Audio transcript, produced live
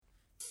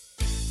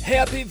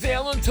Happy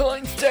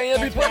Valentine's Day,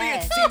 everybody. right.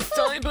 It's Steve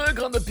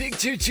Steinberg on the Big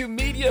Choo Choo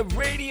Media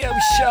Radio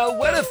Show.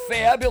 What a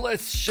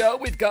fabulous show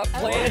we've got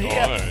planned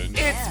here. Fun.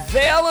 It's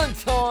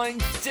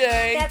Valentine's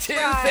Day That's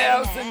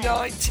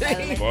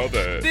 2019. Love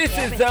it. This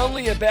is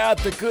only about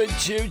the good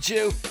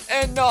juju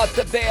and not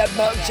the bad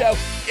mojo.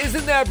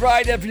 Isn't that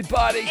right,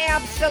 everybody?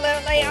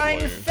 Absolutely. I'm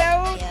Totally.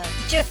 so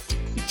just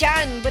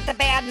done with the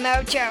bad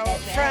mojo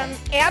from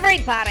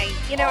everybody.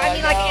 You know, Oh, I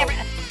mean, I like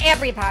know.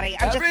 everybody.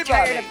 I'm just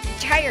Everybody.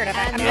 tired of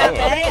it. I'm know.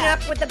 not putting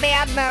up with the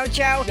bad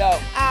mojo. No.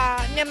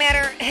 No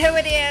matter who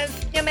it is,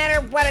 no matter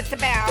what it's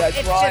about. That's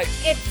it's right.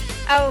 it's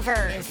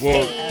over,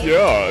 Well, Steve.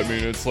 yeah, I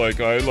mean, it's like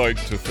I like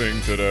to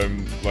think that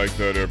I'm like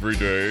that every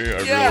day.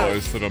 I Yeah.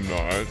 realize that I'm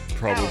not,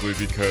 probably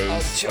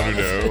because, Oh, I don't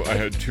know, I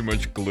had too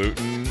much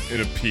gluten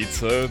in a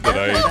pizza that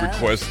I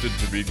requested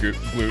to be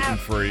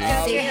gluten-free.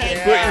 Oh, yeah.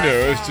 yeah. But, you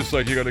know, it's just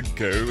like you gotta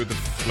go with the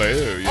flow,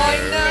 you know? I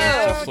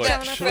know, It's just like,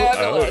 Jonathan. chill out,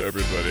 Fabulous.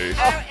 everybody.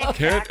 Oh,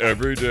 Can't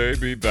every day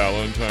be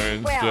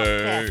Valentine's Well,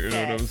 Day, yes, you know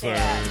what I'm yes, saying?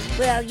 yes.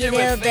 Well, you You would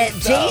know that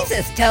think so.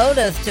 Jesus told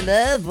us to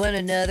love one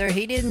another.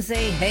 He didn't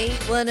say hate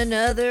one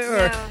another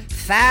or No.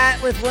 fight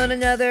with one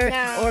another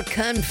No. or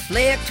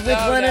conflict with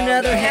No, one no,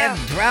 another, no.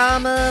 have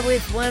drama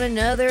with one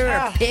another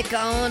or Oh. pick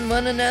on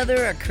one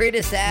another or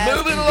criticize,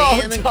 Moving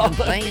along, condemn, and Tommy.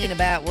 complain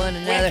about one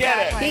another.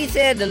 get it. He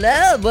said to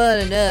love one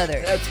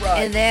another. That's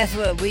right. And that's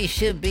what we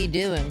should be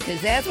doing,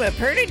 because that's what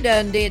Purdy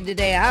done did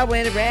today. I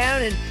went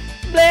around and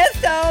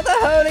blessed all the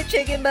holy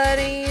chicken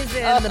bunnies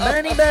and the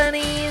bunny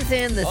bunnies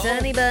and the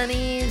sunny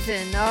bunnies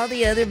and all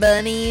the other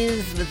bunnies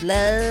with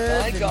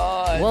love My and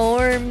God.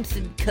 warmth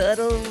and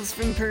cuddles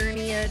from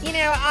Purdy. You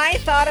know, I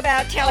thought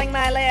about telling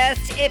my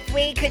list if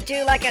we could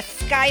do like a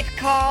Skype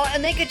call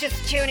and they could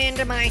just tune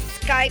into my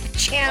Skype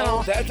channel.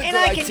 Oh, that's a and good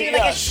I can idea. do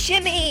like a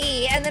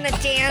shimmy and then a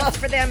dance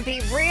for them,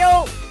 be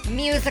real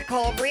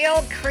musical,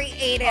 real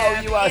creative.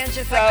 Oh, you are and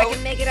just like I so-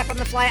 can make it up on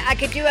the fly. I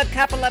could do a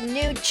couple of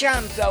new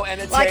jumps. So Like a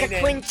entertaining.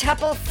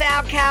 quintuple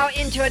sow cow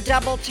into a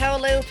double toe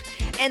loop,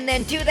 and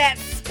then do that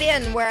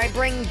spin where I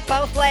bring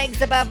both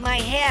legs above my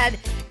head,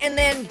 and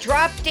then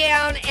drop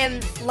down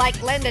and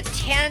like land a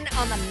 10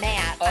 on the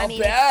mat. I I'll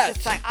mean, bet. it's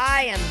just like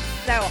I am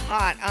so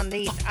hot on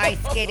these ice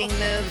skating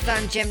moves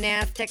on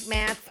gymnastic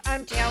mats.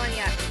 I'm telling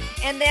you.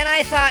 And then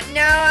I thought,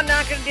 no, I'm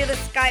not going to do the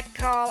Skype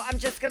call. I'm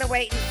just going to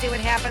wait and see what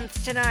happens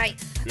tonight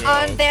Yeah.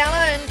 on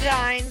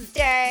Valentine's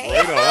Day. Right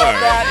on.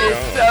 That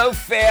is yeah. so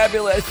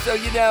fabulous. So,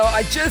 you know,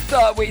 I just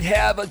thought we'd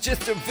have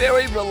just a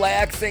very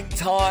relaxing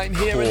time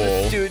here in the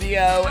Cool.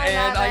 studio. And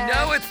love I it.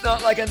 know it's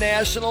not like a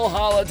national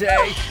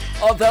holiday,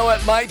 although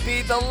it might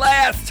be the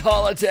last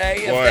holiday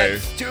if Why?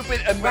 that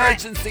stupid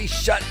emergency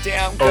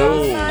shutdown Oh.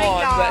 goes my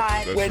on. God.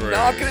 But That's we're right.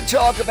 not going to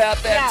talk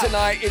about that No.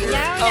 tonight. It is No,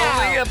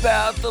 only no.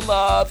 about the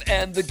love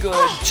and the good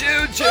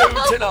juju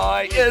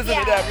tonight, isn't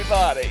it, Yeah.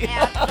 everybody?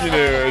 You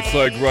know, it's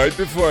like right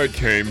before I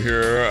came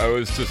here, I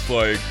was just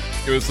like,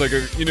 it was like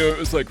it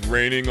was like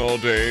raining all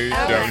day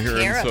down that's here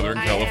in terrible. Southern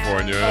I know.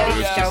 California. Oh, it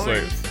was yeah. just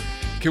like,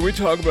 can we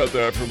talk about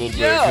that for a little bit?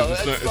 Yeah,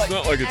 'Cause it's that's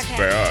not like it's Okay.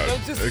 bad. No,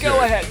 just Okay. go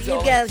ahead, You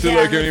Tony. go, So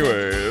like Jonathan.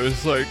 anyway, it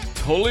was like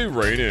totally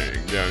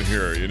raining down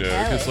here, you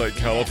know, because like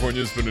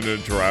California's been in a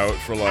drought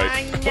for like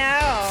I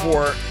know.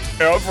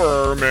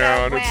 forever,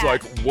 man. It's wet.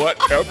 like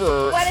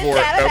whatever What is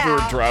that forever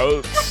about?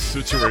 drought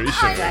situation.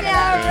 I know,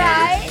 And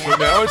right? So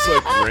now it's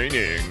like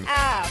raining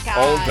Oh, God.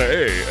 all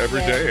day,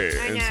 every Yeah. day,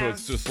 I and so know.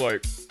 it's just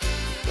like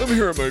I'm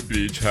here at my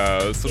beach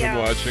house and I'm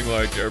Yeah. watching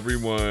like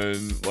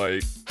everyone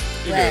like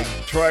you know Right.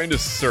 trying to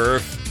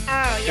surf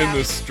Oh, yeah. in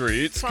the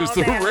streets because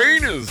Fall the down.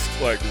 rain is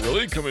like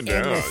really coming In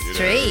down. the You know,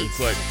 streets. it's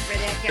like.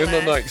 Ridiculous. And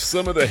then, like,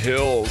 some of the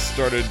hills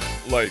started,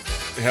 like,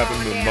 having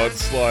Oh, the yeah.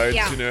 mudslides,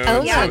 Yeah. you know? Oh,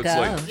 and my so it's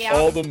like gosh. Yeah.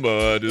 all the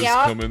mud is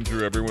Yeah. coming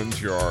through everyone's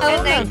yard.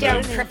 and they Oh, and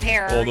don't then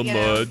prepare. all the you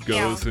know. mud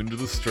goes Yeah. into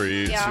the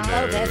streets, Yeah. you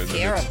know? Oh, that's and then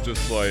terrible. it's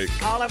just like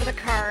all over the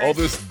cars. all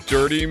this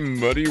dirty,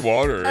 muddy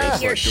water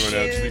is Your like going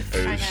out to shoes, the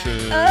I know.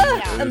 ocean.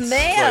 Oh, and a it's,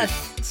 mess.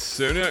 Like,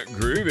 so not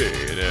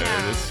groovy, you know? Yeah,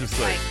 And it's just it's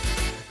like.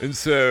 And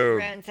so,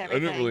 ruins I don't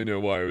everything. really know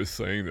why I was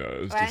saying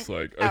that. It's What? just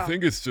like, I Oh.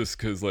 think it's just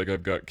because, like,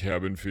 I've got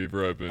cabin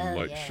fever. I've been, Oh,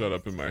 like, yeah. shut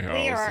up in my house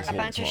We are this a whole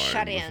bunch of time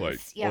shut-ins, with, like,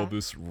 yeah. all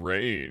this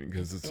rain.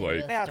 Because it's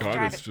like, Well, it's God,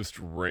 driving- it's just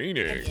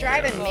raining. it's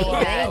driving you me know? The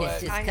mad. rain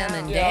is just I know.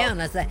 coming Yeah.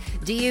 down. I was like,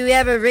 do you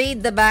ever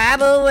read the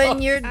Bible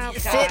when you're Oh, God.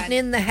 sitting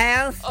in the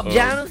house,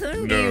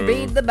 Jonathan? Do you no.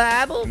 read the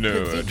Bible? No,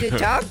 Because I you could don't.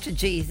 talk to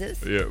Jesus.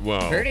 Yeah,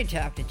 well, Purdy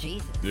talked to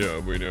Jesus. yeah,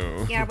 we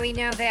know. Yeah, we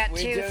know that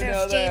We too. do So,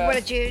 know Steve, that. what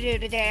did you do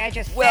today? I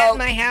just Well- sat in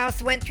my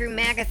house, went through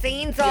magazines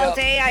all Yep.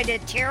 day. I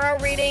did tarot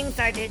readings,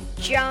 I did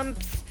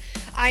jumps,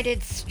 I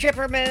did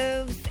stripper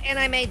moves, and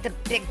I made the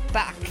big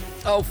bucks.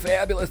 Oh,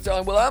 fabulous,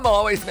 Don. Well, I'm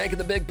always making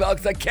the big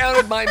bucks. I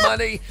counted my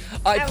money.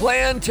 I Oh.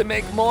 planned to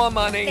make more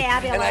money. And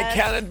I Fabulous.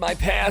 counted my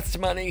past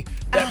money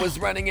that was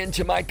running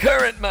into my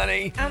current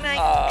money. Oh, my And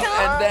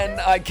God. then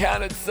I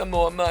counted some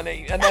more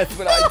money. And that's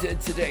what I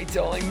did today,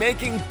 darling.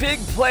 Making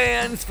big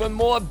plans for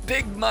more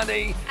big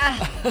money.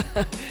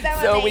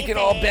 So we can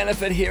all amazing.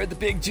 benefit here at the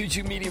Big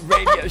Juju Media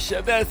Radio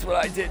Show. That's what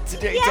I did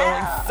today, Yeah.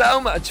 darling.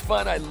 So much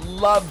fun. I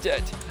loved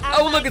it.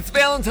 Oh, look, it's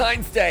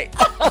Valentine's Day.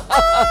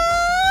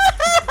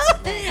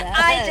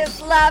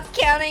 love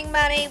counting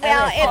money.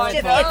 Well, I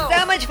it's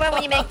so much fun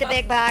when you make the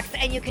big box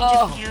and you can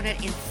just count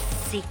it in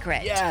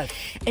secret. Yes.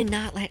 And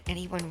not let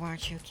anyone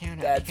watch you count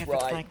it. That's because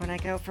right. It's like when I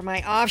go for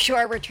my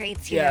offshore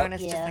retreats, you Yeah. know, and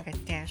it's just Yeah. like I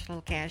stash a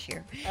little cash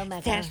here. Oh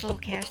my Stash gosh. a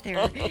little cash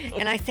there.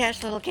 And I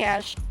stash little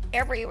cash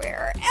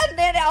everywhere. And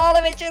then all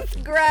of it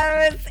just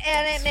grows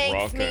and it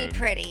makes me rocking.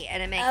 pretty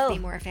and it makes Oh, me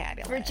more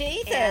fabulous. for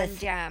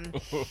Jesus.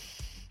 And,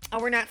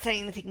 we're not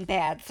saying anything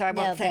bad, so I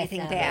No, won't say that's anything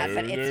not bad,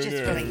 right. but it's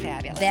just No. really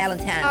fabulous.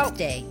 Valentine's Oh.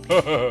 Day.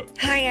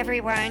 Hi,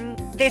 everyone.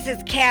 This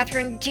is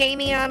Catherine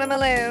Jamie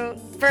Malou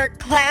for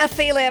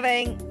Classy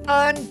Living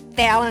on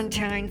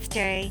Valentine's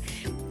Day.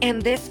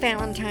 And this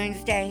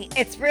Valentine's Day,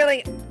 it's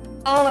really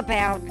all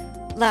about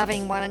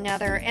loving one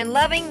another and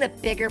loving the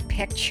bigger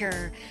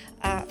picture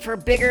for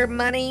bigger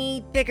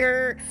money,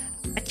 bigger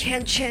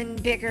attention,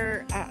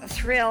 bigger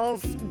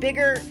thrills,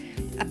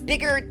 a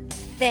bigger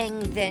thing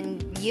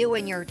than you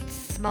and your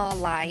small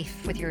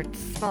life with your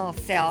small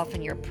self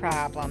and your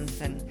problems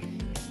and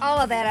all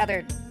of that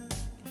other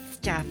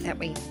stuff that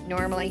we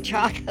normally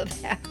talk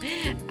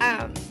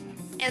about.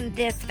 And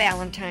this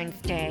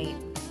Valentine's Day,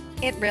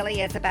 it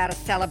really is about a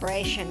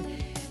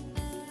celebration.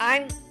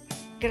 I'm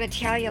going to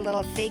tell you a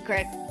little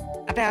secret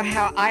about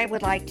how I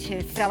would like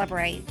to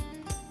celebrate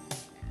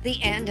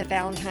the end of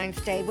Valentine's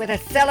Day with a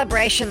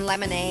celebration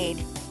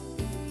lemonade.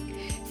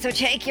 So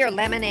take your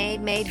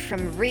lemonade made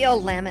from real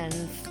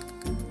lemons,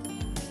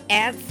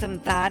 add some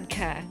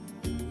vodka,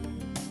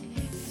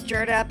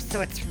 stir it up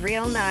so it's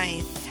real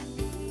nice,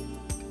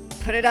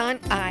 put it on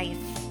ice,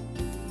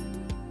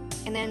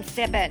 and then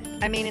sip it.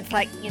 I mean, it's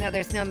like,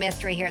 there's no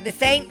mystery here.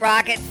 This ain't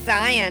rocket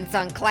science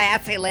on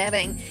Classy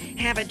Living.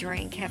 Have a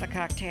drink, have a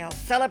cocktail,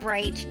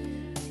 celebrate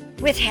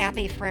with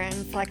happy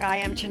friends like I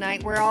am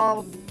tonight. We're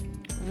all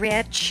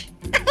rich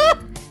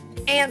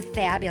and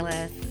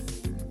fabulous,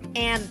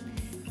 and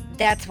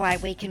that's why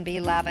we can be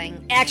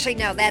loving. Actually,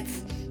 no,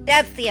 that's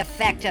the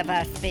effect of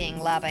us being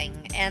loving.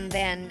 And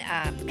then,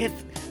 because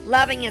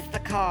loving is the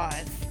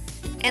cause,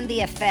 and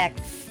the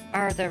effects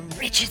are the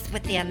riches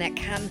within that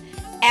come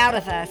out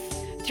of us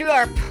through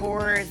our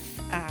pores,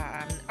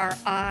 our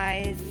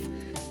eyes,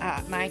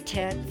 my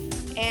tits,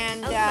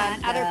 and Oh my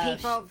other gosh.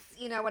 people's,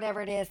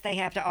 whatever it is they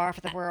have to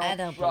offer the world. I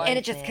don't Right. And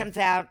it believe just that. comes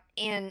out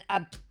in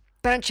a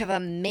bunch of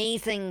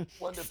amazing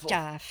Wonderful.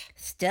 stuff.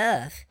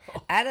 Stuff.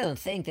 I don't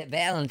think that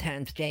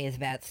Valentine's Day is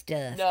about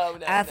stuff. No,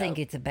 I no. think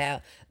it's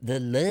about the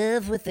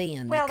love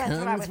within Well, that that's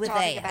what I comes was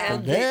talking without.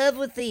 about. The love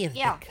within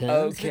Yeah. that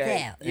comes Okay,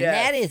 without. And yes.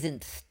 that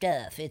isn't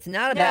stuff. It's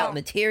not No. about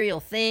material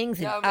things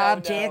and No, no,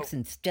 objects no.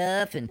 and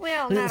stuff and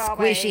Well, little not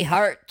squishy always.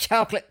 heart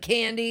chocolate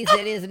candies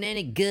that isn't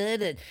any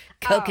good. And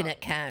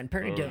coconut kind.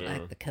 Pretty Oh, don't no.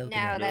 like the No,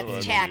 coconut. that's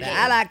I tacky.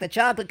 I like the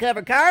chocolate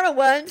covered caramel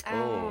ones.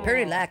 Oh.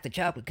 Pretty like the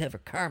chocolate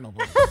covered caramel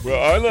ones.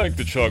 Well, I like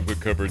the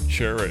chocolate covered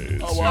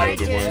cherries. Oh, you I know,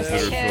 the do ones that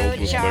are filled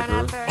with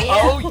liquor.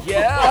 Oh,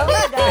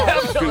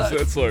 yeah. Because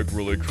that's like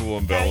really cool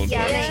on yummy.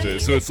 Valentine's Day.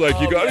 So it's like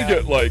you Oh, gotta yeah.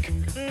 get like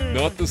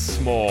not the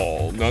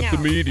small, not the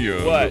No.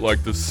 medium, What? but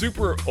like the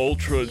super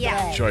ultra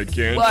Yeah.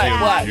 gigantic, What?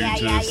 Yeah,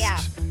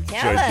 hugest,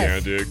 Tell us.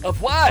 gigantic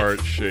Of what?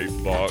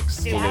 heart-shaped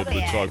box full of the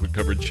it. chocolate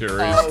covered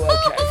cherries, Oh,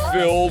 okay.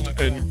 filled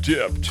and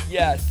dipped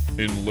Yes.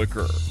 in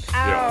liquor.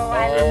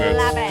 I and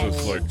love it's it.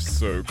 just like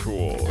so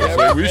cool. It's Very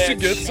like we should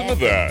rich. get some of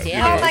that. You Oh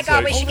know, my it's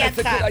God, like, we should get that's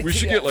a good some. idea. we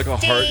should get like a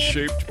Steve.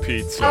 heart-shaped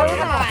pizza. Oh,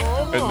 come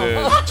on. And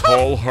then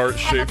tall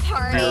heart-shaped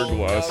party. beer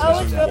glasses Oh,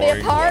 and it's gonna be a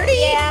wine party?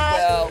 Yeah.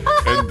 Well,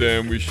 And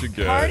then we should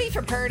get Party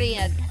for Purdy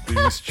and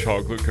these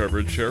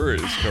chocolate-covered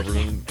cherries covered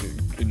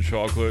in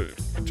chocolate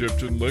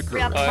dipped in liquor.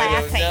 Real I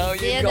don't Classy. know, you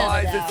Dinner,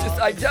 guys. It's though.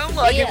 just, I don't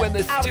like it when the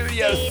Oh,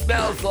 studio Steve.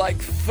 smells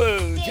like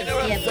food. You know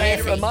what Yeah, I'm saying?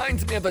 It Bessie.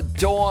 reminds me of a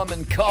dorm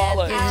in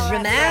college. It that's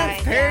reminds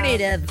right,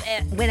 Purdy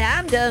of when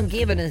I'm done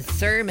giving a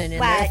sermon and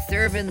What?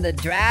 they're serving the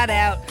dried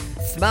out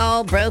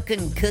small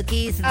broken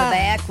cookies in the Oh.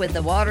 back with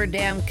the watered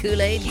down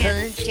Kool-Aid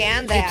Can't punch.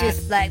 stand that. It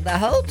just like the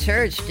whole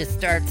church just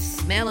starts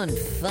smelling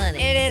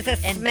funny. It is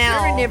a and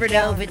smell. you never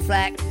know if it's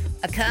like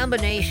a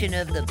combination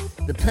of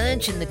the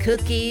punch and the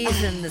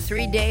cookies and the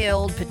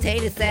 3-day-old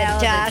potato salad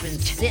that's been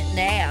dust. sitting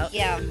out.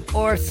 Yeah.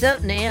 Or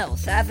something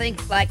else. I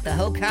think like the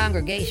whole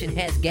congregation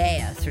has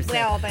gas or something.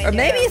 Well, they or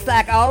maybe do. it's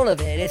like all of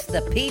it. It's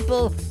the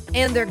people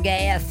and their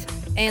gas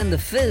and the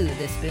food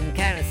that's been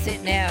kind of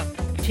sitting out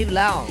too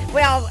long.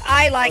 Well,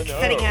 I like Oh,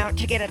 no. sitting out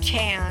to get a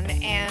tan,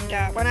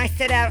 and when I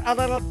sit out a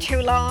little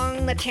too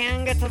long, the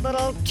tan gets a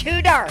little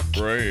too dark.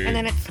 Right. And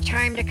then it's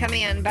time to come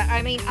in. But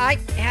I mean, I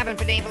haven't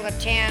been able to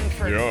tan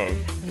for Yeah.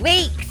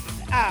 weeks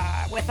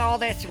with all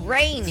this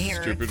rain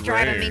here. Stupid It's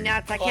driving me rain.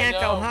 nuts. I I can't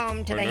go know.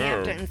 home to I the know.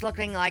 Hamptons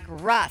looking like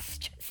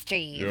rust,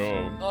 Steve.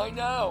 Yeah. I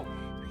know.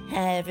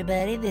 Hi,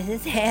 everybody. This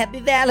is Happy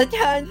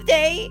Valentine's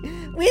Day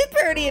with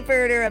Purdy and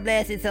Purder of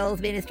Blessed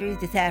Souls Ministries,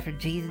 Deciphered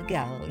Jesus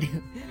God.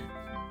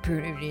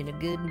 Purder's in a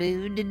good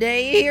mood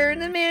today here in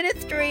the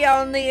ministry,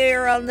 on the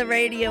air, on the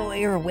radio,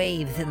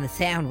 airwaves, and the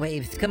sound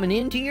waves coming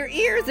into your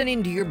ears and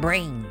into your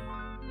brain.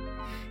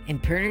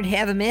 And Purder'd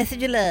have a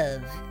message of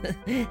love.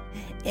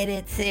 And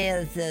it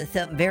says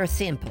something very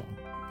simple.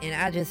 And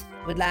I just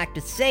would like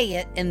to say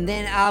it, and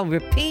then I'll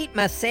repeat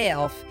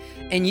myself,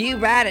 and you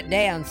write it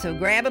down. So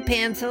grab a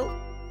pencil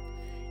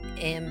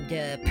and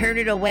turn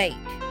it away.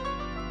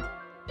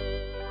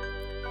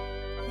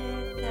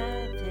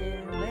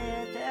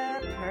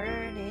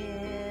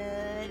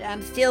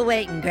 I'm still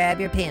waiting.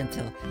 Grab your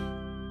pencil.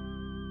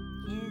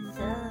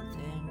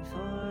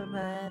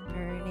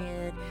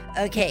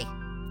 Okay,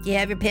 you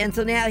have your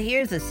pencil now?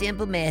 Here's a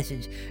simple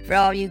message for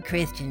all you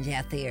Christians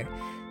out there.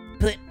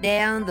 Put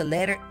down the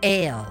letter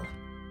L,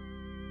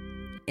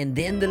 and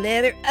then the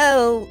letter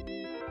O,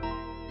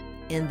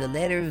 and the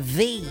letter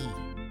V,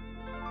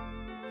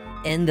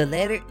 and the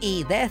letter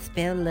E. That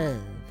spells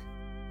love.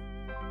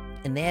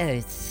 And that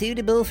is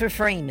suitable for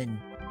framing.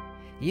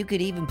 You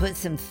could even put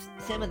some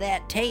of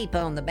that tape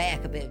on the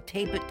back of it.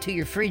 Tape it to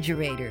your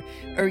refrigerator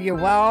or your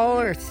wall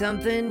or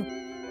something.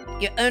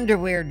 Your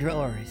underwear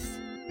drawers.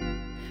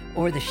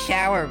 Or the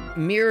shower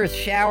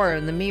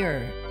in the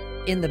mirror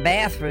in the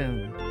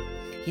bathroom.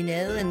 You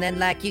know, and then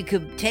like you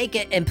could take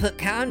it and put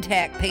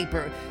contact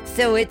paper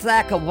so it's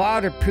like a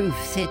waterproof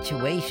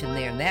situation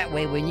there. And that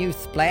way when you're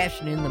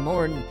splashing in the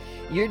morning,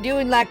 you're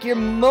doing like your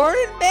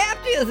morning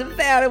baptism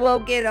fountain. It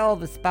won't get all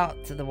the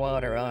spots of the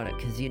water on it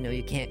because, you know,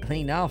 you can't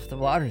clean off the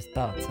water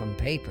spots on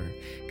paper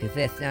because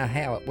that's not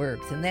how it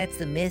works. And that's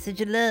the message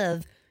of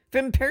love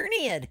from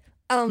Perniad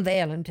on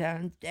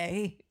Valentine's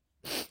Day.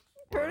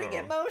 Pretty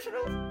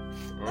emotional.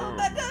 Oh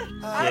my gosh.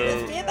 I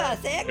just did my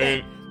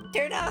second.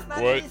 Turn off my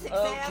music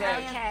sound.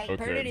 Okay.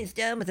 Perniad is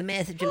done with the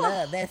message of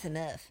love. That's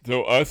enough.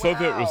 So I thought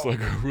that was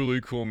like a really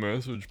cool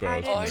message,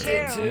 Pastor. I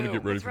did I'm too. gonna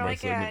get ready for my really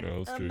segment good.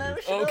 now, Stevie.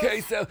 Emotional. Okay,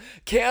 so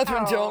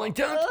Catherine, darling,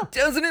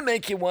 doesn't it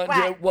make you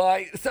wonder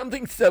why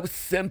something so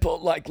simple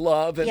like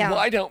love, and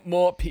why don't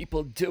more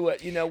people do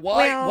it? You know,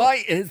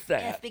 why is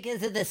That's that?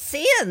 because of the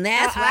sin.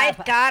 That's why.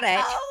 I've got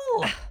it.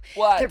 Oh.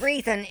 What? The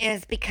reason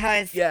is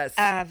because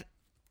of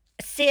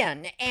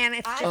sin, and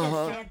it's just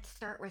said,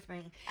 start with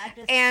me,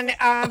 and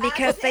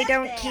because they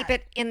don't keep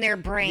it in their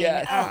brain.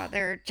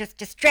 They're just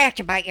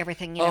distracted by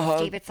everything, you know,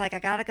 Steve. It's like, I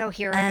gotta go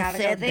here, I gotta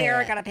go there,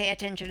 I gotta pay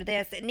attention to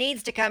this. It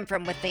needs to come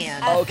from within.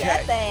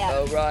 Okay.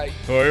 All right.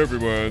 Hi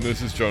everyone,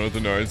 this is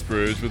Jonathan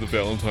Icebridge with a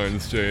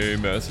Valentine's Day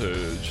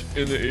message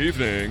in the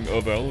evening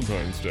of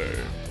Valentine's Day.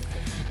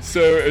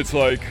 So it's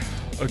like,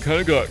 I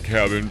kind of got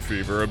cabin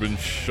fever. I've been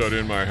shut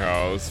in my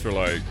house for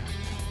like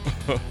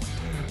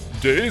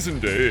days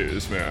and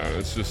days, man.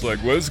 It's just like,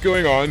 what's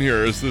going on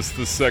here? Is this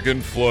the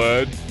second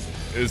flood?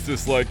 Is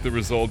this like the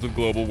result of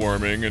global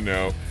warming? And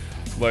now,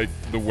 like,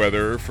 the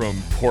weather from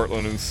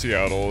Portland and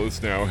Seattle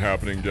is now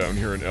happening down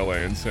here in LA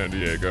and San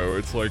Diego.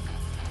 It's like,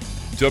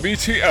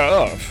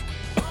 WTF?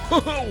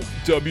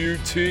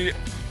 WTF?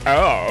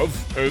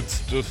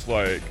 It's just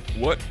like,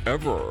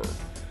 whatever.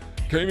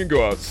 Can't even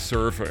go out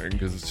surfing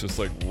because it's just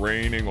like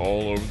raining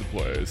all over the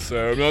place.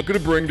 So I'm not gonna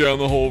bring down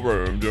the whole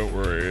room, don't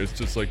worry. It's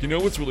just like, you know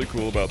what's really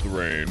cool about the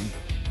rain?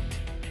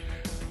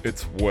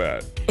 It's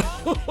wet.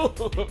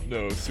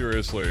 No,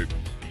 seriously.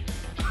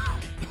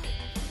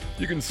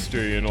 You can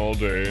stay in all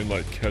day and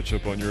like catch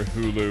up on your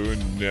Hulu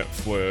and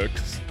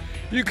Netflix.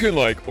 You can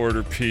like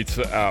order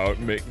pizza out,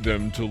 make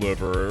them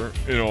deliver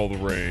in all the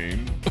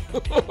rain.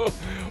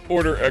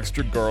 Order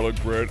extra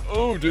garlic bread.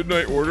 Oh, didn't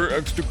I order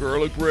extra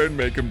garlic bread?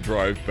 Make them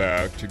drive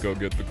back to go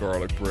get the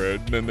garlic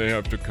bread. And then they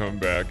have to come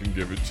back and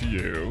give it to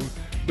you,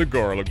 the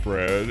garlic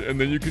bread. And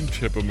then you can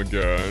tip them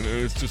again.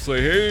 And it's just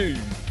like, hey,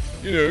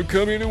 you know,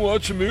 come in and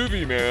watch a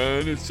movie,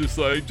 man. It's just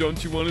like,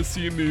 don't you want to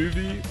see a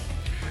movie?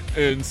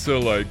 And so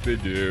like they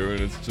do, and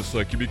it's just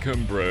like you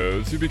become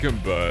bros, you become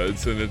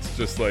buds, and it's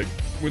just like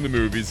when the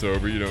movie's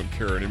over you don't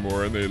care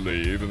anymore and they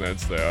leave, and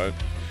that's that.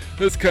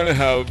 That's kind of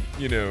how,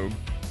 you know,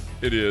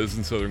 it is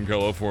in Southern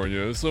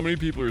California. So many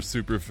people are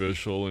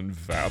superficial and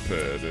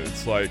vapid.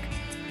 It's like,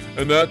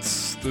 and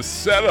that's the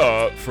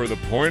setup for the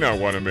point I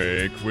want to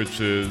make, which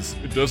is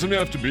it doesn't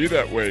have to be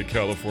that way,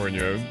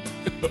 California.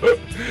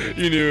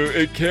 You know,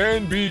 it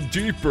can be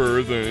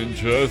deeper than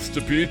just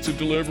a pizza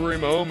delivery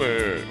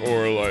moment,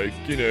 or like,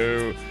 you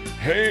know,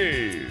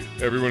 hey.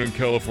 Everyone in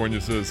California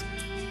says,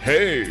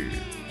 hey,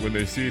 when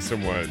they see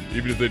someone,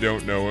 even if they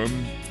don't know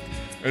him.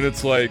 And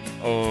it's like,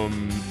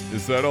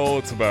 is that all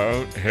it's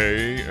about?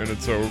 Hey, and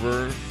it's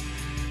over?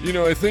 You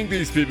know, I think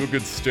these people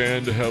could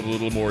stand to have a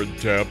little more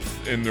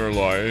depth in their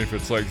life.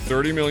 It's like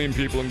 30 million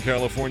people in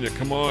California.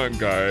 Come on,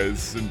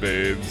 guys and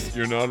babes.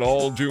 You're not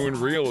all doing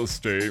real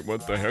estate.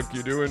 What the heck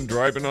you doing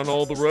driving on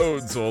all the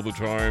roads all the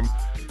time?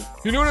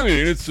 You know what I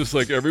mean? It's just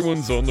like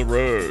everyone's on the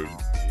road.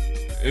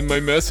 And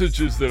my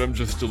message is that I'm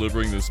just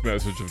delivering this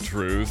message of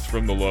truth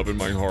from the love in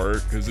my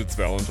heart because it's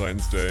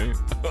Valentine's Day.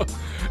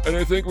 And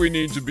I think we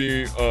need to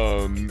be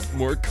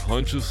more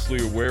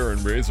consciously aware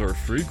and raise our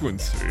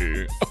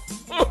frequency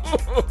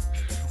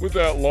with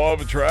that law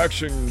of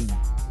attraction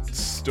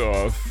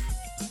stuff.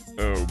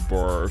 Oh,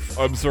 barf.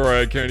 I'm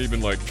sorry, I can't even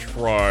like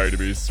try to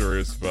be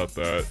serious about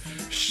that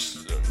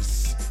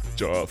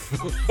stuff.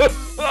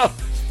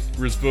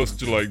 We're supposed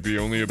to like be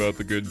only about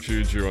the good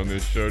juju on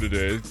this show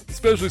today,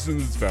 especially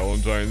since it's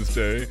Valentine's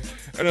Day,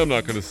 and I'm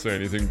not gonna say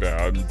anything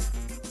bad.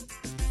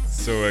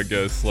 So I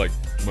guess like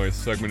my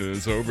segment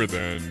is over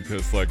then,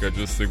 because like I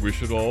just think we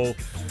should all,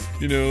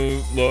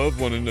 love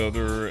one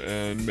another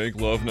and make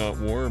love not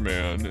war,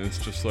 man. It's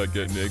just like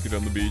get naked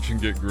on the beach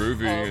and get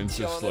groovy, and it's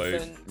just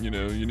like, you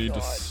need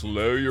to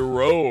slow your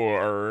roll,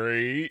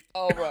 alright?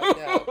 All right,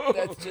 now,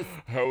 that's just...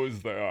 How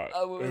was that?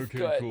 Oh, it was okay,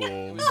 good. Cool.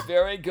 It was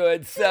very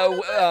good.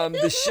 So,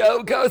 the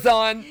show goes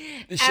on.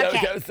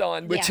 Goes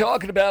on. We're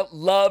talking about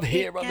love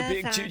here on the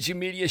Big Juju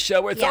Media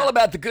Show, where it's all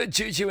about the good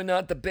juju and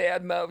not the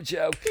bad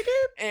mojo.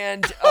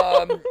 And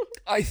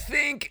I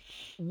think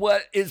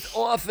what is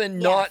often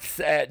not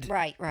said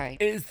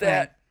is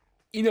that,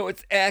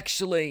 it's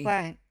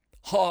actually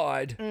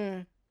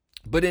hard,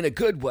 but in a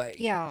good way,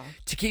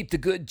 to keep the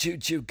good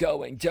juju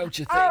going, don't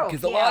you think?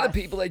 Because a lot of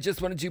people, they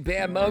just want to do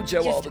bad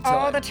mojo all the time.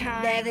 All the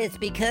time. That is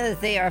because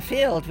they are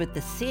filled with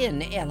the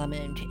sin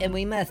element, and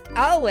we must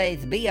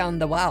always be on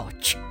the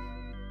watch,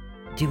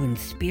 doing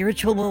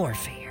spiritual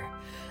warfare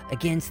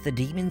against the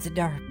demons of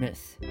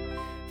darkness.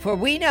 For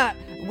we not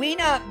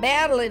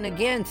battling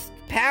against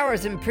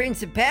powers and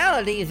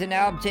principalities and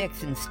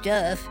objects and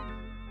stuff.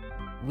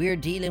 We're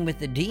dealing with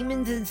the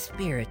demons and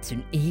spirits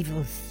and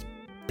evil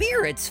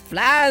spirits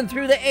flying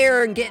through the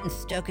air and getting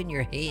stuck in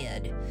your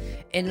head.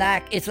 And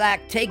it's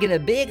like taking a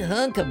big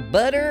hunk of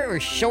butter or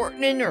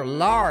shortening or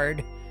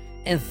lard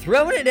and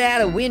throwing it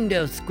at a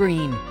window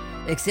screen,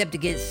 except it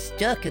gets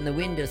stuck in the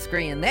window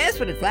screen. And that's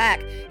what it's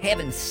like,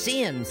 having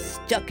sin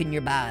stuck in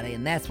your body.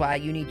 And that's why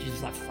you need to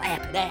just like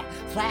flap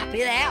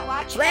it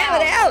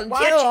out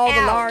until all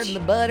the lard and the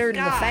butter and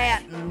the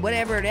fat and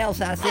whatever else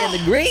I said,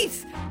 the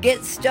grease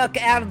gets stuck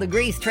out of the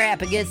grease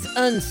trap. It gets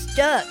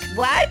unstuck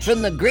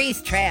from the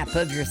grease trap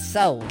of your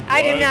soul.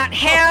 I do not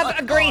have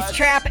a grease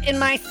trap in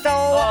my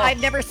soul.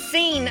 I've never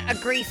seen a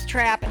grease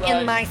trap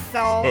in my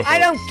soul. I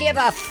don't give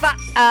a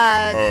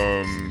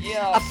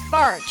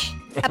fart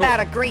about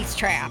a grease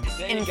trap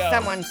in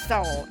someone's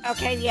soul.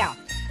 Okay, yeah.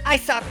 I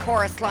saw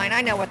Chorus Line.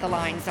 I know what the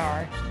lines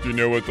are. If you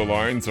know what the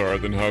lines are,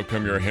 then how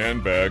come your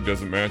handbag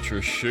doesn't match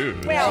your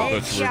shoes? Well,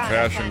 that's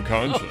fashion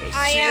conscious.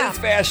 She is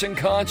fashion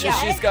conscious. Yeah.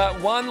 She's got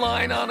one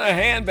line on her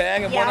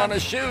handbag and one on her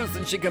shoes,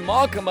 and she can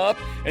mark them up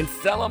and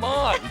sell them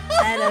on.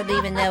 I don't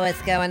even know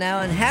what's going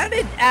on. How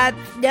did I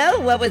know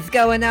what was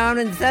going on,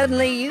 and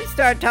suddenly you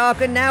start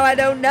talking? Now I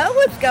don't know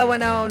what's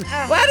going on.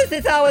 Why does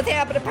this always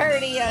happen to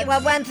Purdy?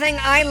 Well, one thing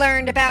I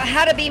learned about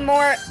how to be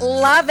more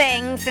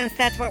loving, since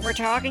that's what we're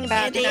talking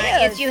about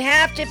tonight, is you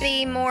have to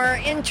be more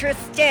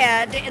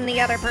interested in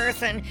the other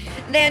person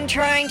than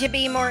trying to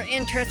be more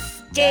interesting.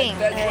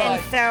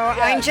 And so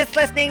I'm just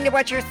listening to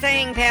what you're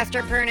saying,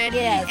 Pastor Pernod.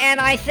 Yes.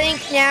 And I think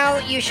now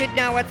you should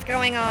know what's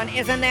going on.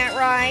 Isn't that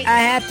right? I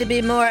have to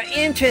be more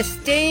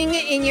interesting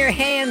in your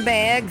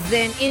handbags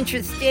than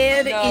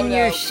interested in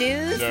your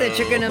shoes that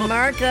you're going to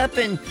mark up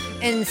and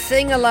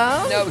sing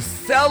along? No,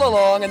 sell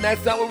along, and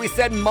that's not what we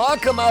said.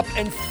 Mark them up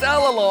and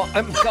sell along.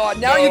 God,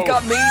 now you've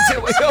got me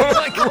doing it. Oh,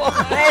 my God.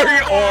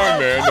 Hurry on,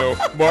 man. No,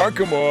 mark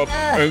them up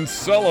and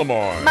sell them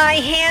on. My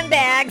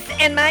handbags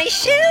and my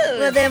shoes.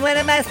 Well, then what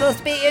am I supposed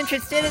to be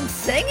interested in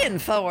singing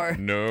for?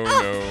 No.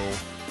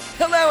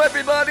 Hello,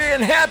 everybody,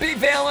 and happy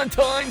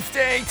Valentine's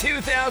Day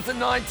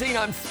 2019.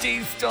 I'm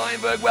Steve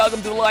Steinberg.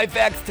 Welcome to the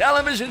LifeX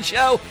television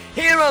show.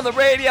 Here on the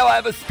radio, I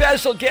have a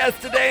special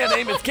guest today. Her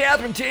name is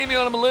Catherine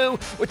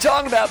Tamiona-Malou. We're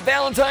talking about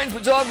Valentine's.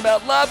 We're talking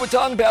about love. We're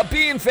talking about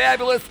being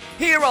fabulous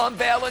here on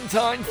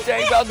Valentine's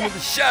Day. Welcome to the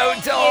show,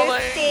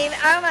 darling. Steve,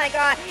 oh my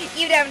God.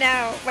 You don't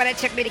know what it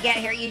took me to get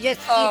here. You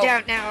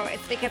don't know.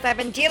 It's because I've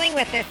been dealing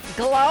with this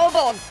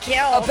global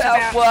guilt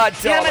about what,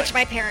 how much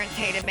my parents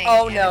hated me.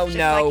 Oh, no.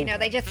 Like,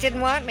 they just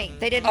didn't want me.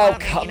 They didn't want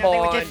me. Come They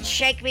would just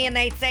shake me and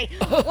they'd say,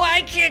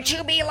 why can't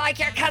you be like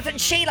your cousin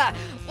Sheila?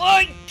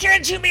 Why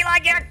can't you be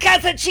like your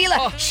cousin Sheila?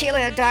 Sheila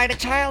had died at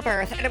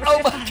childbirth. And it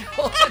was my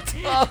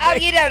God. Oh,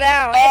 you don't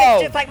know. And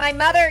it's just like my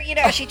mother,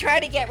 she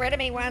tried to get rid of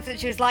me once, and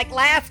she was like,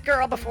 last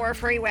girl before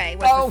freeway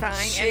was the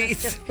sign. Geez. And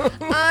it's just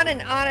on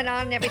and on and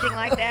on and everything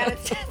like that.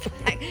 It's just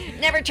like,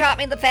 never taught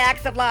me the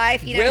facts of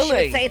life. Really? She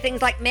would say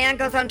things like, man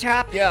goes on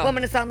top,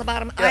 woman is on the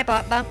bottom. I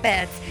bought bunk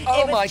beds.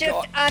 Oh, it was my just,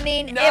 God. I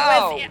mean, No. it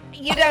was,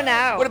 you don't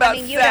know. What about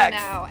you sex?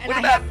 don't know. And What I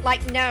about- have,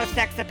 like, no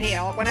sex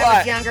appeal. When I What?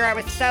 was younger, I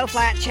was so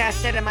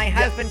flat-chested, and my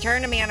husband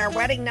turned to me on our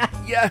wedding night.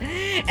 Yeah.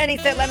 And he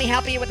said, let me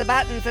help you with the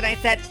buttons. And I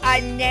said,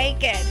 I'm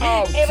naked.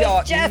 Oh, it was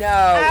God, just,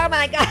 no. oh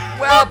my God.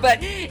 Well,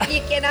 but...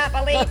 You cannot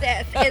believe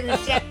this.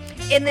 It's just,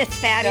 in this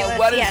fabulous,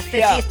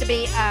 this used to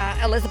be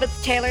Elizabeth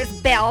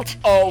Taylor's belt.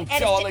 Oh,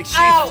 And darling, it's she's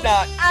just,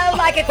 not... Oh,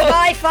 like it's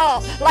my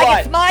fault. Like What?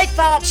 it's my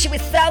fault. She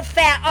was so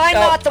fat. I'm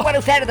not the one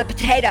who fed her the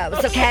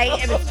potatoes, okay?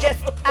 And it's just,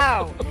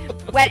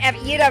 whatever.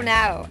 You don't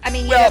know. I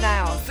mean, you don't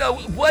know. So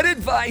what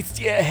advice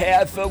do you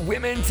have for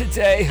women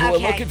today who are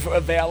looking for a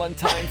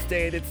Valentine's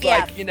date? It's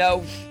like,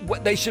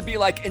 what they should be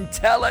like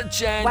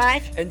intelligent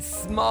and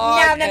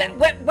smart. No.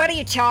 What are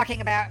you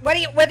talking about? What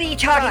are you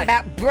talking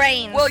about?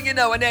 Brains. Well,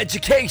 an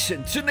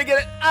education. Shouldn't they get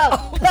it?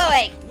 Oh,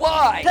 boy.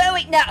 Why?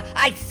 Boy, no.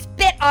 I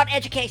spit on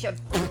education.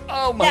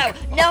 Oh my God.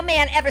 No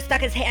man ever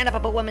stuck his hand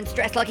up a woman's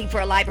dress looking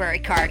for a library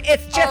card.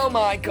 It's just, oh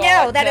my God.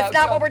 No, that is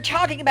not what we're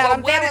talking about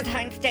on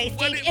Valentine's Day,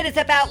 Steve. It is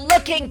about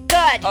looking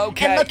good.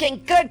 Okay. And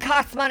looking good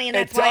costs money, and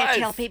that's why I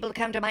tell people to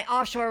come to my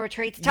offshore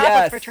retreats.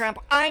 Topless for Trump.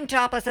 I'm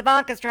topless.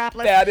 Ivanka's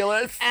topless.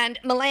 Fabulous. And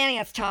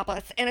Melania's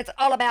topless. And it's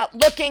all about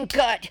looking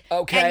good.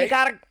 Okay. And you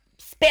gotta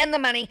spend the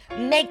money,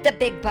 make the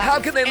big bucks. How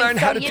can they learn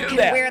how to do that? So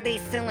you can wear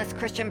these sinless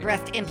Christian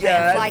breast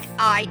implants like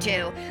I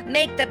do.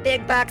 Make the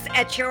big bucks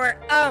at your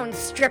own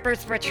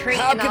stripper's retreat.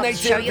 How and can I'll they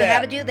show do you that?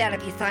 how to do that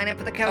if you sign up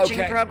for the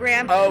coaching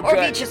program. Oh, or good.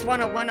 if you just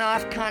want a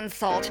one-off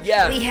consult.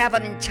 Yes. We have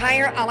an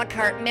entire a la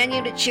carte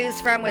menu to choose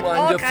from with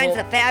all Wonderful. kinds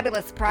of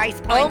fabulous price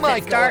points my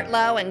that start God.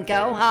 low and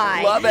go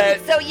high. Love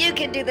it. So you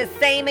can do the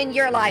same in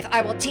your life.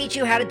 I will teach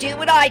you how to do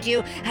what I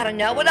do, how to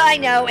know what I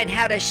know, and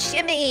how to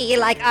shimmy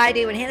like I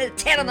do and hit a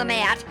 10 on the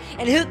mat.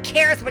 And who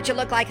cares what you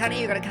look like, honey?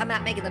 You're going to come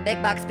out making the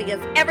big bucks because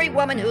every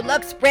woman who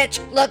looks rich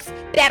looks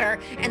better.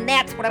 And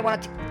that's what I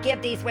want to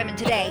give these women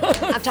today.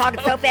 I'm talking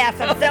so fast.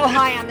 I'm so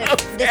high on this.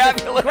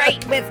 This is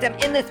great wisdom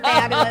in this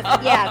fabulous.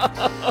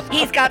 Yes.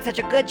 He's got such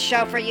a good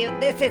show for you.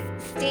 This is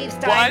Steve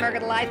Steinberg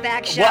of the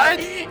LifeX Show. What?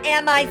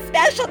 And my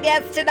special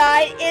guest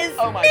tonight is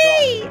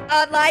me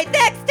on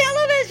LifeX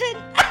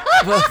Television.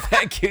 Well,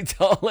 thank you,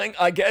 darling.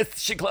 I guess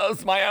she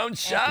closed my own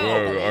show.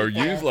 Whoa, are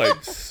you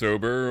like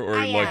sober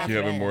or like you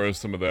having more of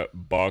some of that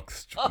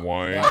boxed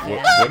wine?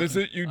 What is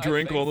it you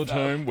drink all the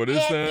time? What is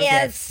that?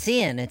 That's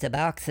sin. It's a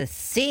box of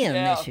sin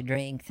that you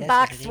drink. That's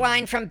Boxed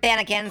wine from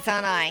Bennigan's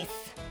on Ice.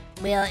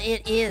 Well,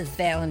 it is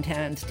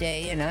Valentine's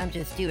Day, and I'm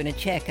just doing a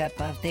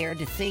checkup out there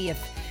to see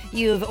if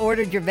you've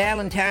ordered your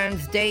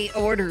Valentine's Day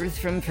orders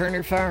from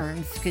Ferner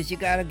Farms, because you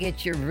got to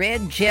get your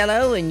red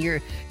Jell-O and your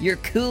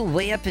Cool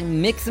Whip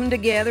and mix them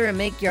together and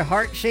make your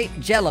heart-shaped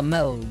Jell-O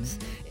molds.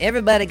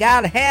 Everybody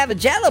got to have a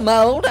Jell-O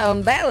mold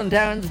on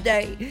Valentine's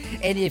Day.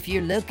 And if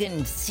you're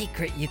looking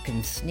secret, you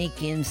can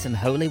sneak in some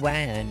holy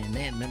wine, and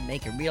that might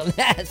make it real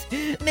nice.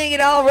 Make it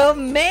all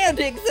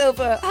romantic. So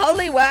for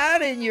holy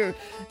wine and your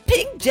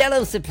pink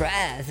Jell-O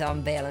surprise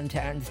on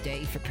Valentine's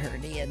Day for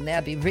Purdy, and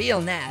that'd be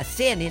real nice.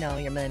 Send in all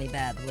your money,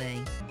 by the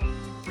way.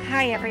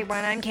 Hi,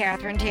 everyone. I'm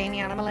Catherine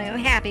Tamiana Malou.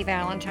 Happy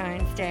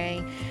Valentine's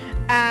Day.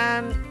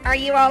 Are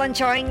you all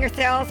enjoying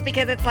yourselves?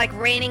 Because it's like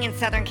raining in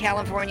Southern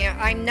California.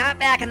 I'm not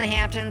back in the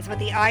Hamptons with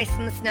the ice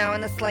and the snow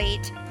and the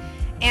sleet.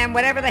 And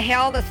whatever the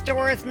hell the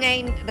storm is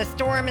named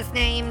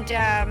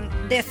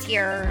this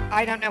year,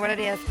 I don't know what it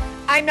is.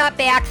 I'm not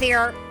back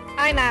there.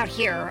 I'm out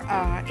here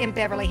in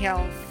Beverly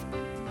Hills.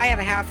 I have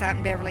a house out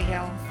in Beverly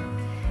Hills.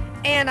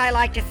 And I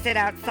like to sit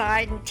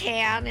outside and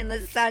tan in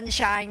the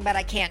sunshine, but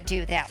I can't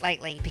do that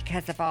lately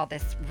because of all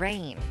this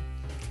rain.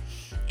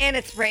 And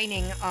it's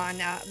raining on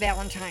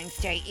Valentine's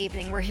Day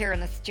evening. We're here in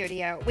the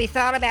studio. We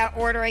thought about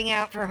ordering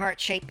out for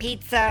heart-shaped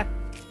pizza.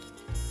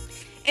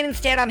 And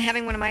instead, I'm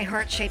having one of my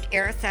heart-shaped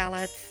air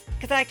salads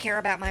because I care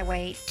about my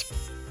weight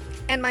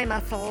and my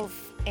muscles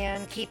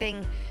and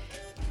keeping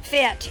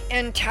fit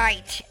and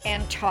tight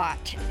and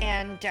taut.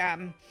 And,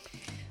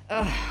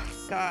 oh,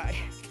 God.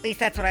 At least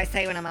that's what I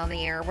say when I'm on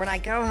the air. When I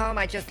go home,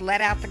 I just let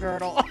out the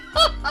girdle.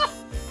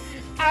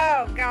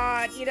 Oh,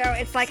 God. You know,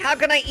 it's like, how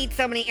can I eat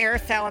so many air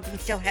salads and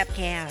still have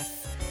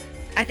gas?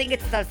 I think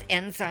it's those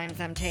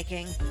enzymes I'm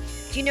taking.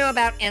 Do you know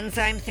about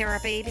enzyme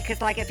therapy? Because,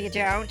 like, if you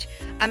don't,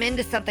 I'm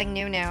into something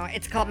new now.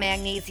 It's called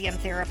magnesium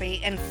therapy.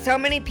 And so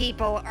many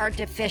people are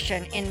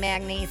deficient in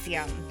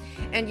magnesium.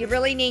 And you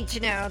really need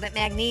to know that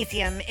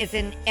magnesium is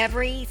in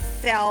every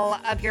cell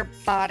of your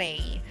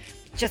body.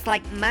 Just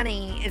like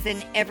money is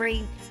in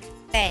every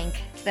bank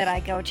that I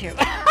go to.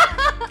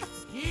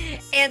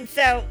 And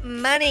so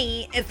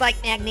money is like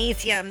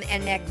magnesium,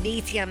 and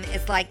magnesium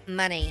is like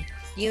money.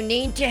 You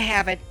need to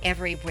have it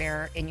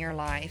everywhere in your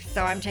life.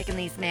 So I'm taking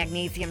these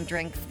magnesium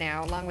drinks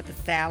now, along with the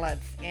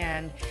salads.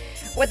 And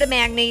what the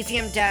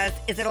magnesium does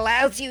is it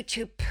allows you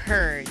to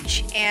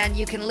purge, and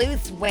you can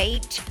lose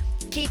weight,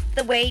 keep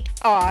the weight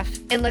off,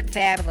 and look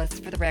fabulous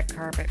for the red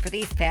carpet, for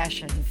these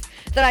fashions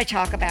that I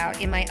talk about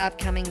in my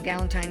upcoming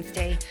Valentine's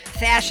Day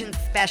fashion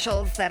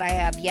specials that I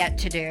have yet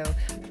to do.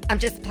 I'm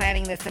just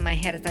planning this in my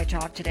head as I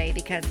talk today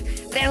because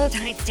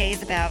Valentine's Day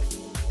is about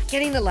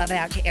getting the love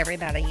out to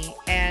everybody,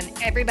 and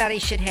everybody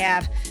should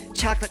have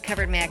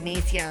chocolate-covered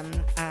magnesium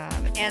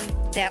and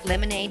that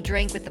lemonade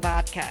drink with the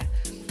vodka,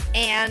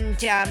 and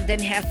then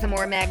have some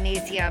more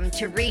magnesium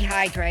to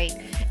rehydrate,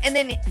 and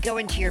then go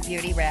into your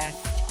beauty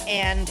rest.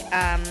 And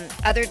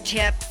other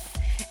tips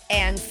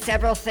and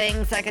several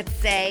things I could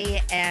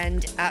say,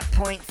 and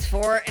points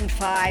 4 and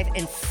 5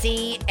 and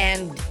C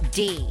and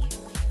D.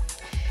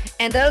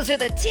 And those are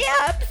the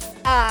tips.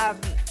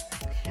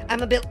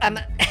 I'm a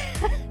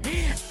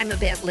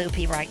bit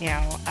loopy right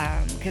now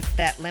because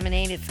that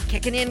lemonade is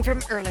kicking in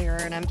from earlier,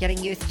 and I'm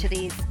getting used to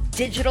these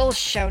digital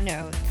show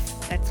notes.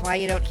 That's why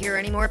you don't hear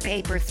any more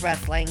papers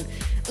rustling,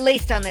 at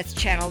least on this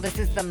channel. This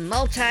is the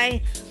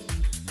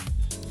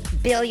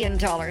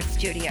multi-billion-dollar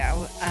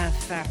studio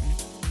of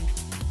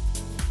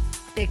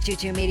Big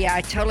Juju Media.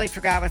 I totally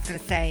forgot what I was going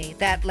to say.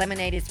 That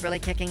lemonade is really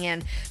kicking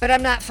in. But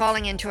I'm not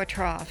falling into a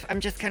trough. I'm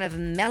just kind of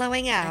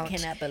mellowing out. I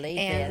cannot believe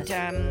and,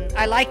 this.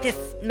 I like this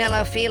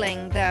mellow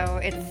feeling, though.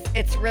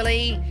 It's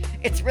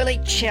really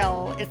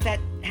chill. Is that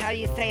how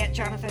you say it,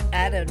 Jonathan?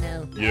 I don't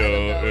know.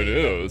 Yeah, it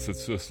is.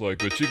 It's just like,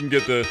 but you can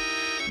get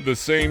the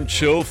same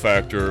chill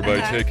factor by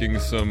taking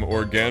some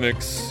organic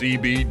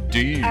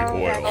CBD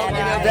oil.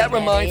 That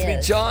reminds me,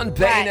 John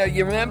Boehner.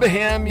 You remember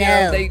him? You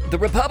know, the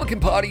Republican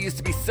Party used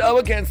to be so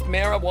against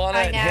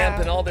marijuana and hemp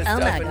and all this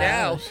stuff, and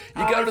now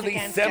you go to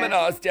these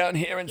seminars down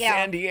here in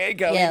San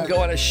Diego. You can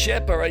go on a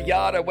ship or a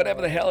yacht or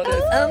whatever the hell it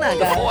is.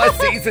 The Four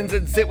Seasons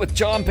and sit with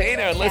John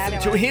Boehner and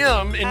listen to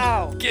him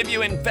and give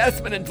you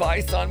investment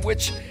advice on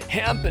which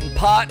hemp and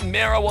pot and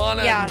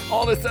marijuana and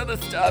all this other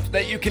stuff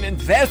that you can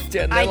invest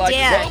in.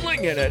 They're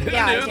rolling in it. Who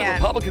knew the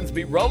Republicans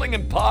be rolling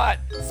in pot?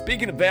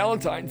 Speaking of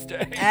Valentine's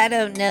Day. I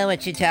don't know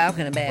what you're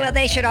talking about. Well,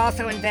 they should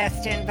also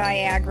invest in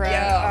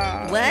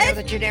Viagra. What?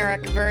 The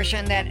generic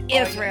version that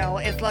Israel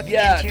is looking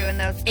into, and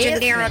those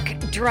generic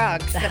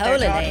drugs that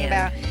they're talking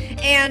about.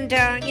 And,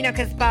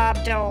 because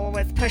Bob Dole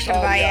was pushing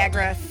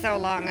Viagra so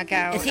long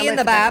ago. Is he in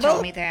the Bible?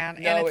 Told me that.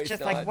 No, and it's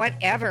just like,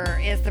 whatever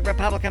is the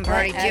Republican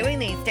Party doing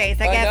these days?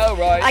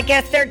 I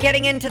guess they're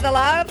getting into the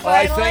love,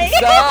 finally. I think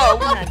so. Oh,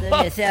 my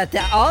goodness.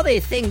 All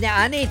these things. Now,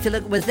 I need to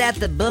look. Was that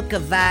the book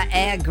of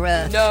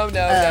Viagra?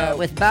 No.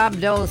 With Bob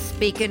Dole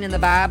speaking in the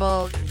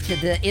Bible to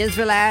the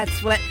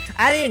Israelites? What?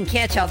 I didn't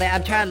catch all that.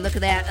 I'm trying to look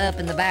that up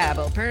in the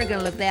Bible. Perna's going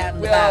to look that up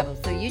in the Bible.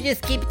 So you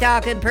just keep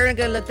talking. Perna's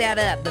going to look that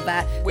up. The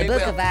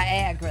book of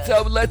Viagra.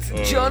 So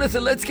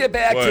Jonathan, let's get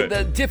back to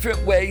the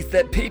different ways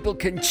that people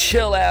can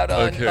chill out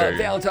on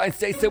Valentine's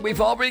Day. So we've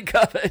already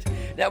covered.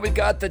 Now we've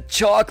got the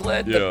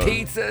chocolate, the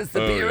pizzas, the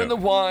beer and the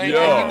wine.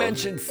 And you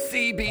mentioned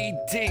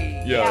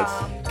CBD. Yes.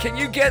 Can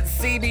you get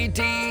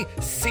CBD,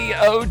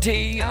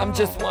 COD? I'm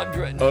just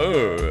wondering.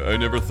 Oh, I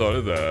never thought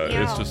of that.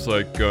 Yeah. It's just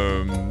like,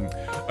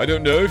 I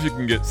don't know if you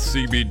can get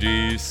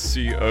CBD,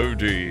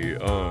 COD,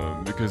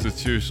 because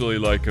it's usually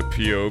like a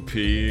POP,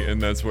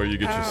 and that's where you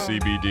get your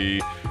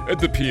CBD at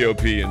the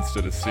POP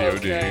instead of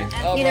COD. Okay.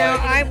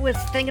 I was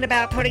thinking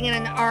about putting in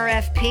an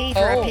RFP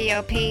for a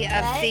POP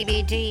of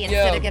CBD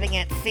instead of getting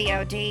it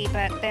COD,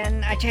 but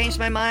then I changed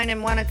my mind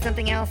and wanted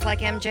something else like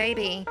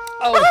MJB.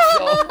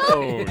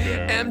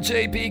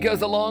 MJB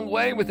goes a long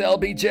way with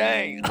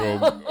LBJ.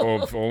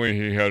 Well, if only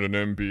he had an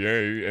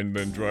MBA and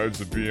then drives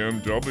a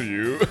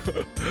BMW.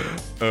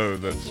 Oh,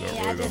 that's not really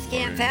I that just funny.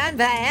 can't find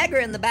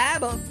Viagra in the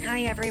Bible.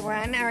 Hi,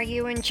 everyone. Are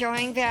you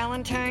enjoying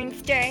Valentine's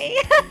Day?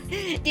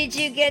 Did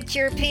you get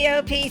your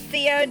POP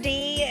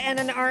COD and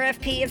an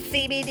RFP of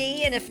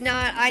CBD? And if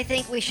not, I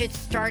think we should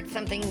start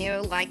something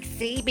new like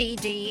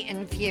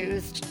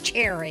CBD-infused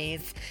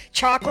cherries.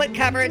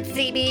 Chocolate-covered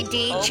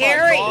CBD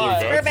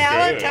cherries for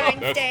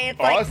Valentine's Day. It's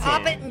like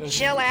pop it and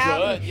chill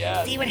out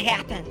and see what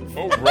happens.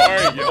 Oh,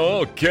 right.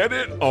 Oh, get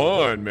it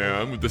on,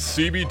 man, with the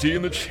CBD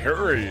and the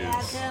cherries.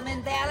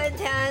 Coming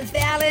Valentine's.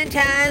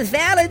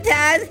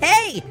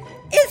 Hey,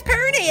 it's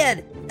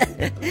Pernian.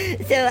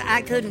 So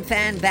I couldn't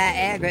find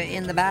Viagra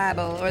in the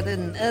Bible or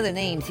the other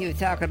names he was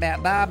talking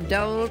about. Bob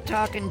Dole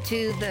talking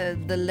to the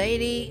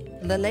lady,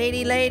 or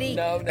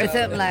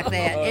something like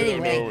that.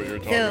 Anyway,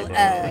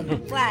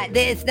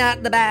 it's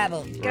not the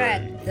Bible.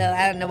 Good. So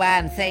I don't know why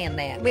I'm saying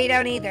that. We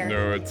don't either.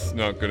 No, it's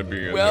not going to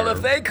be in Well, there.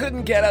 if they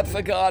couldn't get up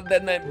for God,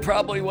 then it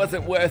probably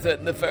wasn't worth it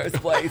in the first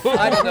place.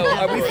 I don't know.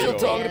 Are we still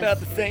talking about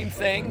the same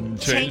thing?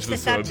 Change the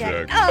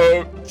subject.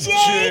 Oh,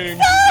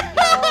 change.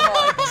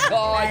 Oh, my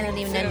God. I don't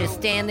even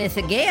understand this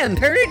again.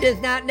 Perna does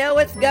not know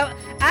what's going.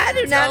 I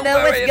do not know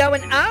what's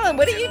going on.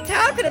 What are you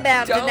talking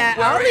about tonight?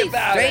 All these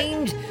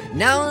strange,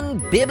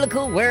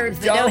 non-biblical words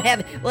that don't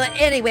have. Well,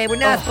 anyway, we're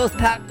not supposed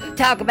to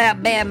talk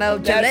about Bam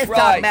Mojo. Let's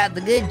talk about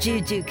the good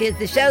juju, because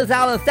the show's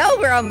almost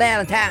over on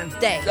Valentine's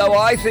Day. So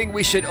I think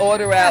we should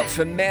order out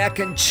for mac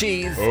and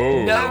cheese,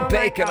 no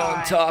bacon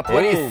on top.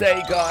 What do you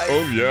say, guys?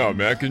 Oh, yeah,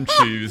 mac and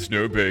cheese,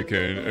 no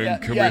bacon.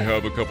 And can we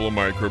have a couple of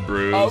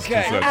microbrews?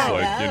 Okay. Because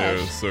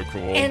that's so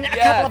cool. And a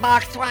couple of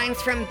boxed wines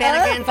from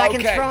Bennigan's. I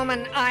can throw them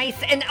on ice.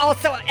 And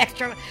also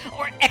extra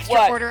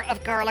order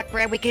of garlic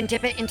bread. We can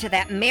dip it into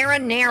that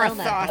marinara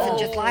sauce and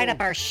just light up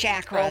our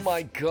chakras. Oh,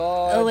 my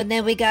God. Oh, and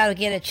then we gotta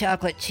get a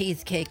chocolate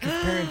cheesecake,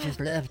 because Perna just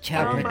loves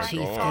chocolate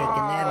cheesecake, and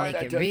that'll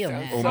make it real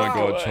nice. Oh, my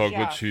God, good.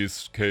 chocolate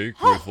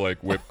cheesecake with, like,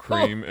 whipped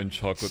cream and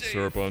chocolate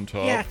syrup on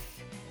top. Yes.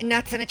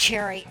 Nuts and a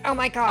cherry. Oh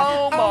my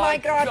God. Oh my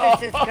God.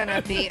 This is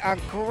gonna be a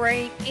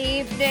great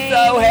evening.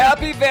 So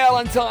happy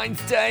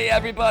Valentine's Day,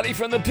 everybody,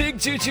 from the Big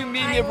Juju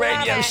Media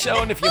Radio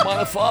Show. And if you want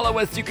to follow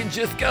us, you can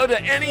just go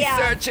to any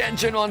search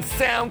engine on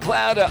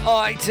SoundCloud or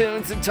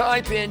iTunes and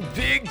type in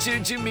Big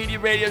Juju Media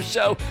Radio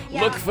Show.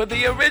 Look for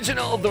the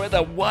original,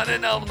 the one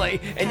and only.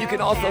 And you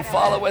can also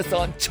follow us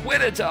on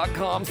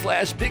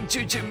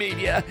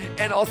Twitter.com/BigJujuMedia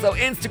and also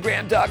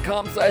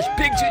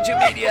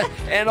Instagram.com/BigJujuMedia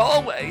and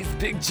always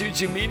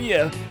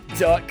BigJujuMedia.com.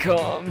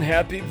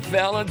 Happy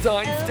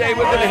Valentine's Day.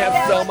 We're going to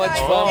have so much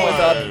fun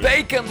with our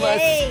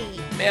baconless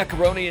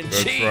macaroni and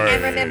That's cheese. right.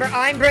 And remember,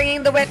 I'm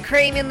bringing the whipped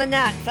cream and the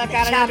nuts. I've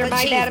got it under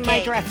my bed in my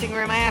cheesecake. dressing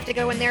room. I have to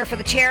go in there for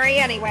the cherry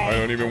I anyway.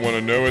 don't even want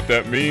to know what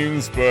that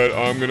means, but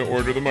I'm going to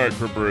order the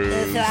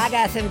microbrews. So I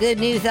got some good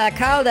news. I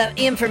called up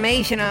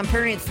information on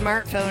Pernod's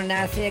smartphone and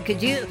I said,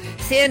 could you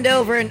send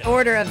over an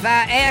order of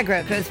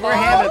Viagra? Because we're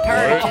having a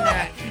party What?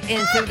 tonight.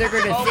 And so they're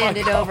going to send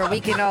it over. We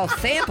can all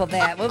sample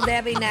that. Wouldn't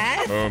that be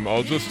nice?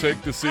 I'll just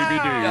take the CBD.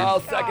 I'll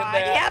second God,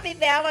 that. happy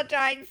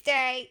Valentine's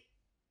Day.